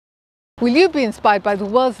Will you be inspired by the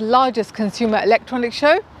world's largest consumer electronics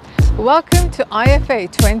show? Welcome to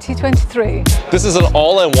IFA 2023. This is an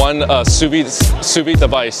all-in-one sous vide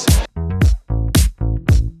device.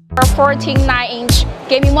 A 14 9-inch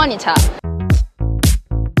gaming monitor.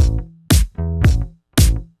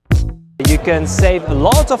 You can save a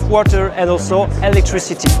lot of water and also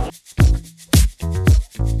electricity.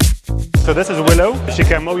 So this is Willow. She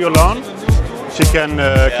can mow your lawn, she can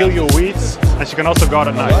kill your weeds, and she can also guard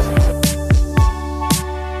at night.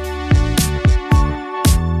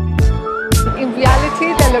 In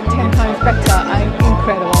reality, they look 10 times better and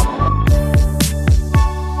incredible.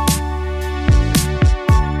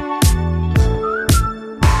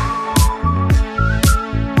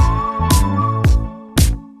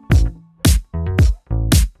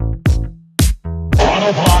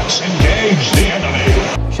 Autobots engage the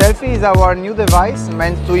enemy. Shelfie is our new device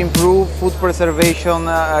meant to improve food preservation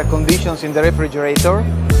conditions in the refrigerator.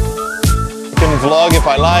 I can vlog if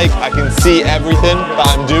I like, I can see everything that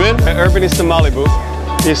I'm doing. Urbanista Malibu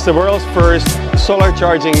is the world's first solar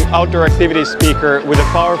charging outdoor activity speaker with a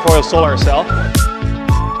powerful solar cell.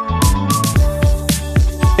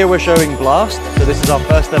 Here we're showing Blast, so this is our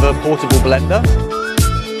first ever portable blender.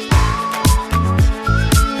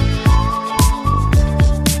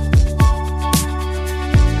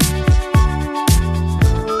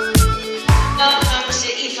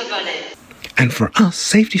 And for us,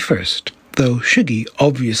 safety first, though Shuggy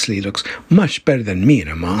obviously looks much better than me in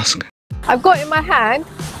a mask. I've got in my hand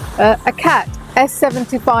a Cat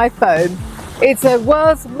S75 phone. It's the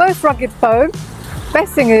world's most rugged phone.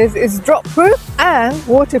 Best thing is it's drop proof and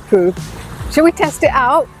waterproof. Shall we test it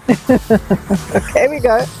out? Okay, here we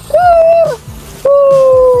go. Woo!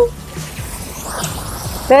 Woo!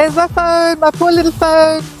 There's my phone, my poor little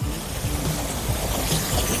phone.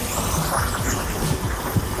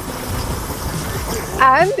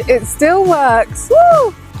 And it still works.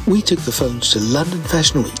 Woo! We took the phones to London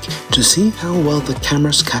Fashion Week to see how well the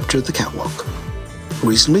cameras captured the catwalk.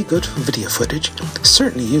 Reasonably good video footage,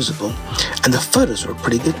 certainly usable, and the photos were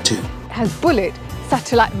pretty good too. It has Bullitt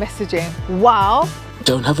satellite messaging. Wow!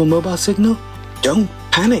 Don't have a mobile signal? Don't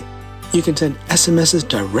panic. You can send SMSs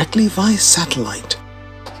directly via satellite.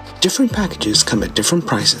 Different packages come at different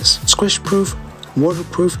prices. Squish-proof,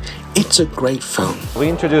 waterproof, it's a great phone. We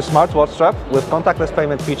introduced smartwatch strap with contactless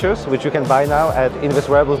payment features, which you can buy now at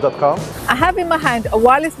investwearables.com. I have in my hand a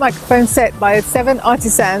wireless microphone set by 7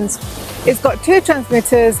 artisans. It's got 2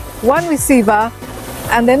 transmitters, 1 receiver,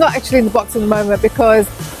 and they're not actually in the box at the moment because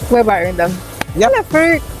we're wearing them. Yep. Hello,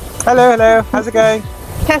 Fruit. Hello, hello. How's it going?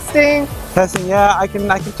 Testing. Testing. Yeah, I can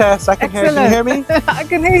test. I can hear. Can you hear me? I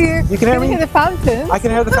can hear you. You can hear me? Hear the fountains. I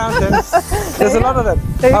can hear the fountains. There's a lot of them.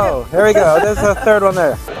 Oh, here we go. There's a third one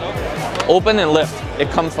there. Open and lift, it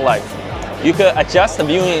comes to life. You could adjust the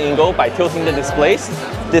viewing angle by tilting the displays.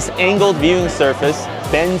 This angled viewing surface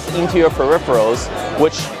bends into your peripherals,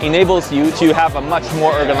 which enables you to have a much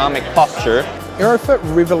more ergonomic posture. AeroFit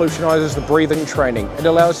revolutionises the breathing training. It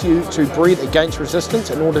allows you to breathe against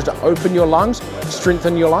resistance in order to open your lungs,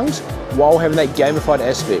 strengthen your lungs, while having that gamified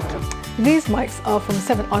aspect. These mics are from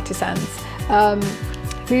 7 artisans.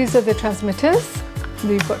 These are the transmitters.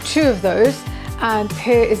 We've got 2 of those, and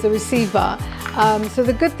here is the receiver. So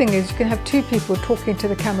the good thing is you can have 2 people talking to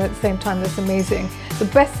the camera at the same time. That's amazing. The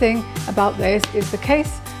best thing about this is the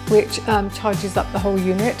case, which charges up the whole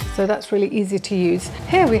unit, so that's really easy to use.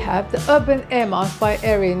 Here we have the Urban Air Mask by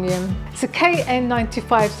AIRINUM. It's a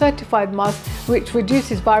KN95 certified mask which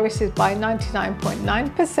reduces viruses by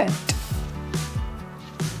 99.9%.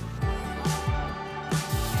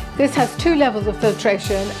 This has 2 levels of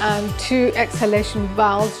filtration and 2 exhalation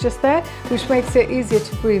valves just there, which makes it easier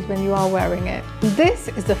to breathe when you are wearing it. This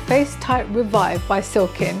is the Face Tight Revive by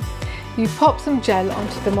Silkin. You pop some gel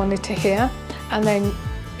onto the monitor here and then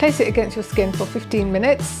place it against your skin for 15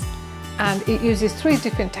 minutes, and it uses 3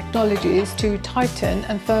 different technologies to tighten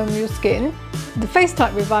and firm your skin. The Face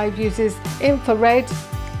Tight Revive uses infrared,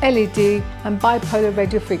 LED and bipolar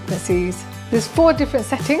radio frequencies. There's 4 different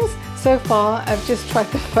settings. So far I've just tried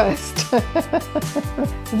the first.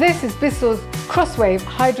 This is BISSELL's Crosswave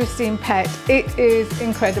Hydro Steam Pet. It is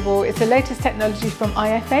incredible. It's the latest technology from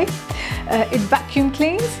IFA. It vacuum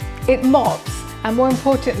cleans, it mops, and more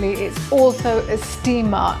importantly, it's also a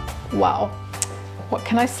steamer. Wow, what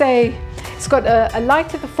can I say? It's got a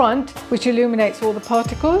light at the front which illuminates all the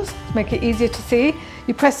particles to make it easier to see.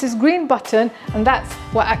 You press this green button and that's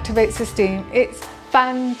what activates the steam. It's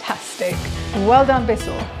fantastic. Well done,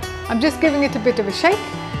 Bissell. I'm just giving it a bit of a shake,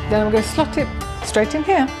 then I'm going to slot it straight in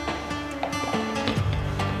here.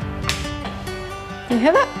 You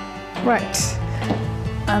hear that? Right.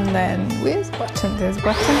 And then where's the button? There's a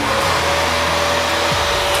button.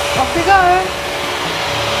 Off we go.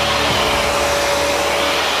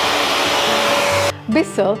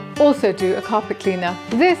 BISSELL also do a carpet cleaner.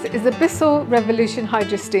 This is the BISSELL Revolution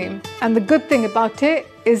Hydro Steam, and the good thing about it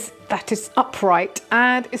is that it's upright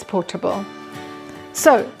and it's portable.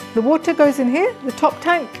 So the water goes in here, the top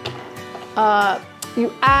tank,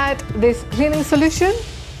 you add this cleaning solution,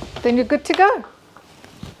 then you're good to go.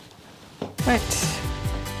 Right,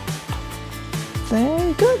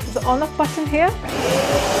 very good. There's the on-off button here.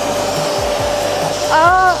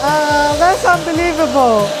 That's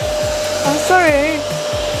unbelievable. I'm sorry.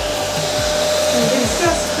 It's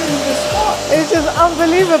just in the spot. It's just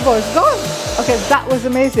unbelievable. It's gone. Okay, that was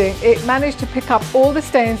amazing. It managed to pick up all the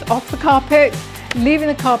stains off the carpet, leaving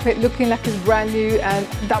the carpet looking like it's brand new, and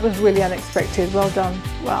that was really unexpected. Well done.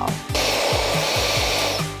 Wow.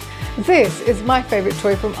 This is my favorite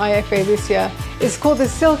toy from IFA this year. It's called the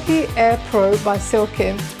Silky Air Pro by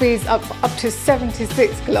Silkin. Speeds up to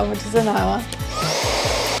 76 kilometers an hour.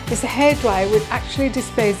 It's a hairdryer which actually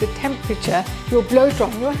displays the temperature you're blow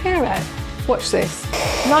drying your hair at. Watch this.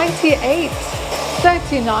 98,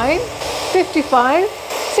 39, 55,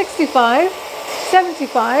 65,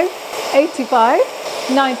 75, 85,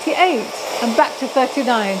 98, and back to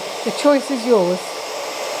 39. The choice is yours.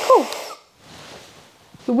 Cool.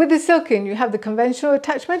 With the Silkin, you have the conventional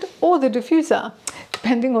attachment or the diffuser,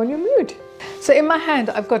 depending on your mood. So in my hand,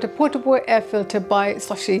 I've got a portable air filter by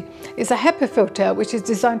Scosche. It's a HEPA filter, which is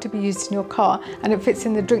designed to be used in your car, and it fits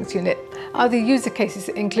in the drinks unit. Other user cases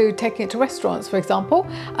include taking it to restaurants, for example,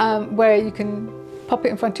 where you can pop it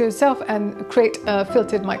in front of yourself and create a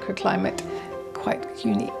filtered microclimate. Quite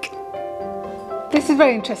unique. This is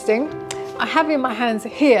very interesting. I have in my hands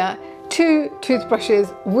here 2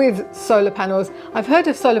 toothbrushes with solar panels. I've heard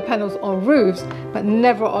of solar panels on roofs, but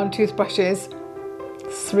never on toothbrushes.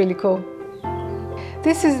 It's really cool.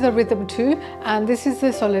 This is the Rhythm 2 and this is the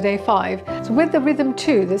Soladey 5. So with the Rhythm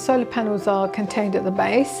 2, the solar panels are contained at the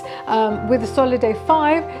base. With the Soladey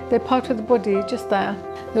 5, they're part of the body just there.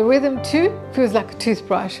 The Rhythm 2 feels like a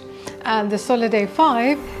toothbrush, and the Soladey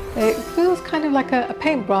 5, it feels kind of like a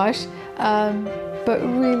paintbrush, but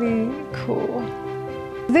really cool.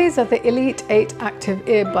 These are the Elite 8 Active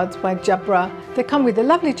Earbuds by Jabra. They come with a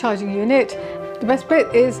lovely charging unit. The best bit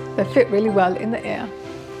is they fit really well in the ear.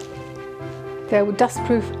 They're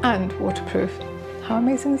dustproof and waterproof. How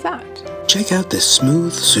amazing is that? Check out this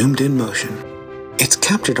smooth, zoomed-in motion. It's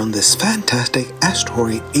captured on this fantastic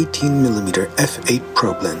AstrHori 18mm f8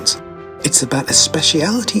 probe lens. It's about as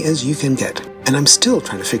speciality as you can get, and I'm still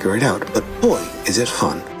trying to figure it out, but boy, is it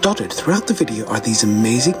fun. Dotted throughout the video are these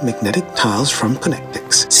amazing magnetic tiles from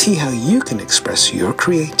Connetix. See how you can express your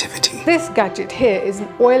creativity. This gadget here is an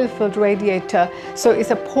oil-filled radiator, so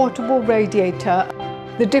it's a portable radiator.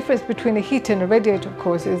 The difference between a heater and a radiator, of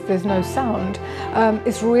course, is there's no sound.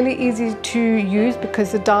 It's really easy to use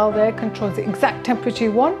because the dial there controls the exact temperature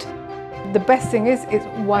you want. The best thing is it's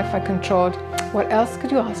Wi-Fi controlled. What else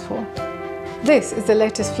could you ask for? This is the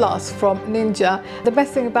latest flask from Ninja. The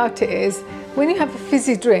best thing about it is when you have a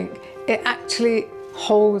fizzy drink, it actually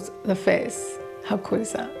holds the fizz. How cool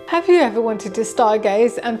is that? Have you ever wanted to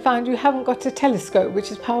stargaze and found you haven't got a telescope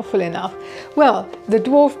which is powerful enough? Well, the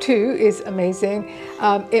Dwarf 2 is amazing.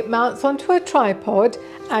 It mounts onto a tripod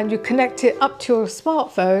and you connect it up to your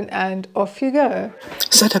smartphone and off you go.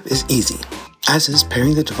 Setup is easy, as is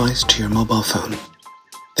pairing the device to your mobile phone.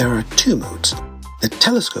 There are 2 modes. The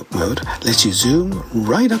telescope mode lets you zoom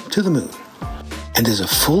right up to the moon. And there's a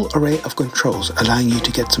full array of controls allowing you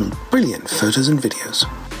to get some brilliant photos and videos.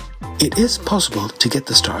 It is possible to get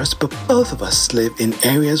the stars, but both of us live in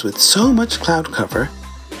areas with so much cloud cover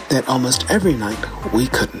that almost every night we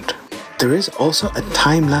couldn't. There is also a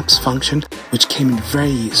time-lapse function which came in very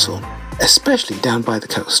useful, especially down by the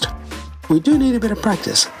coast. We do need a bit of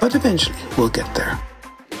practice, but eventually we'll get there.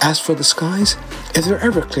 As for the skies, if they're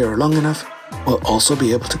ever clear or long enough, we'll also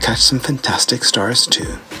be able to catch some fantastic stars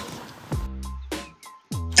too.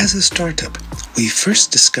 As a startup, we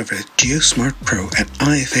first discovered GeoSmartPro at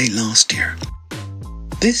IFA last year.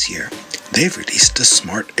 This year, they've released the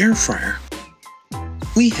Smart Air Fryer.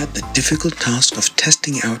 We had the difficult task of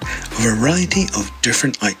testing out a variety of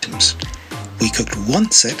different items. We cooked one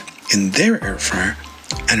set in their air fryer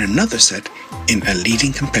and another set in a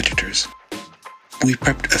leading competitor's. We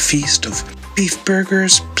prepped a feast of beef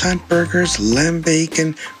burgers, plant burgers, lamb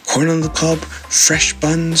bacon, corn on the cob, fresh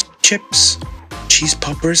buns, chips, cheese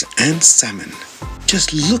poppers, and salmon.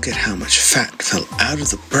 Just look at how much fat fell out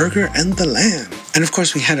of the burger and the lamb. And of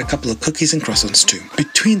course we had a couple of cookies and croissants too.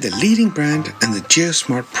 Between the leading brand and the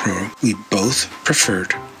GeoSmartPro, we both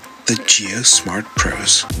preferred the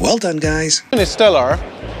GeoSmartPros. Well done, guys. Unistellar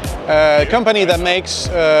company that makes,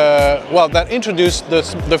 that introduced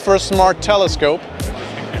the first smart telescope.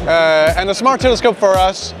 And a smart telescope for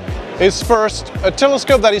us is first a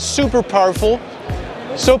telescope that is super powerful.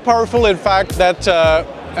 So powerful, in fact, that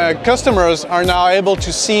customers are now able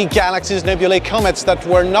to see galaxies, nebulae, comets that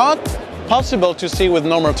were not possible to see with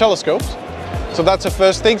normal telescopes. So that's the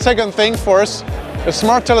first thing. Second thing, for us, a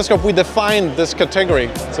smart telescope, we define this category.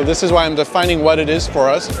 So this is why I'm defining what it is for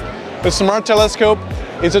us. A smart telescope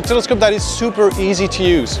is a telescope that is super easy to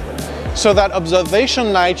use. So that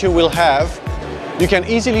observation night you will have, you can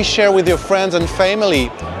easily share with your friends and family.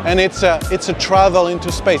 And it's a travel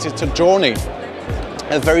into space, it's a journey.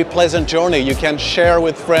 A very pleasant journey. You can share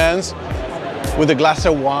with friends, with a glass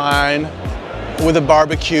of wine, with a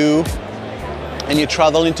barbecue, and you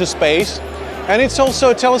travel into space. And it's also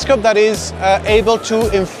a telescope that is able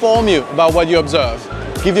to inform you about what you observe,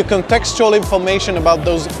 give you contextual information about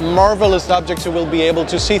those marvelous objects you will be able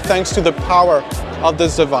to see thanks to the power of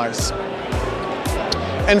this device.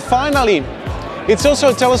 And finally, it's also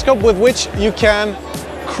a telescope with which you can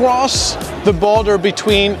cross the border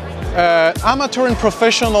between amateur and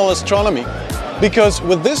professional astronomy, because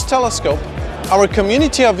with this telescope our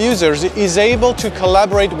community of users is able to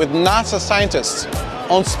collaborate with NASA scientists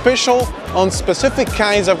on specific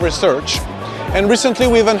kinds of research. And recently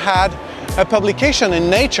we even had a publication in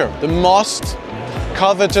Nature, the most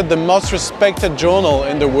coveted, the most respected journal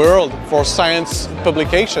in the world for science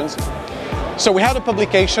publications. So we had a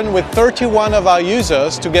publication with 31 of our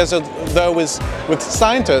users together with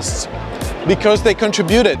scientists, because they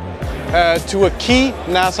contributed to a key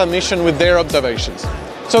NASA mission with their observations.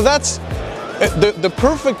 So that's the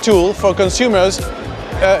perfect tool for consumers,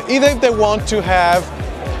 either if they want to have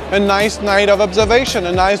a nice night of observation,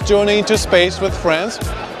 a nice journey into space with friends,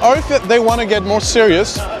 or if they want to get more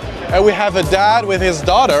serious. We have a dad with his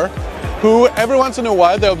daughter who every once in a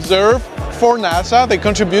while they observe for NASA, they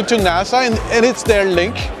contribute to NASA, and it's their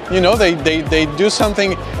link. You know, they do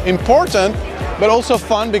something important, but also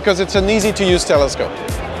fun because it's an easy to use telescope.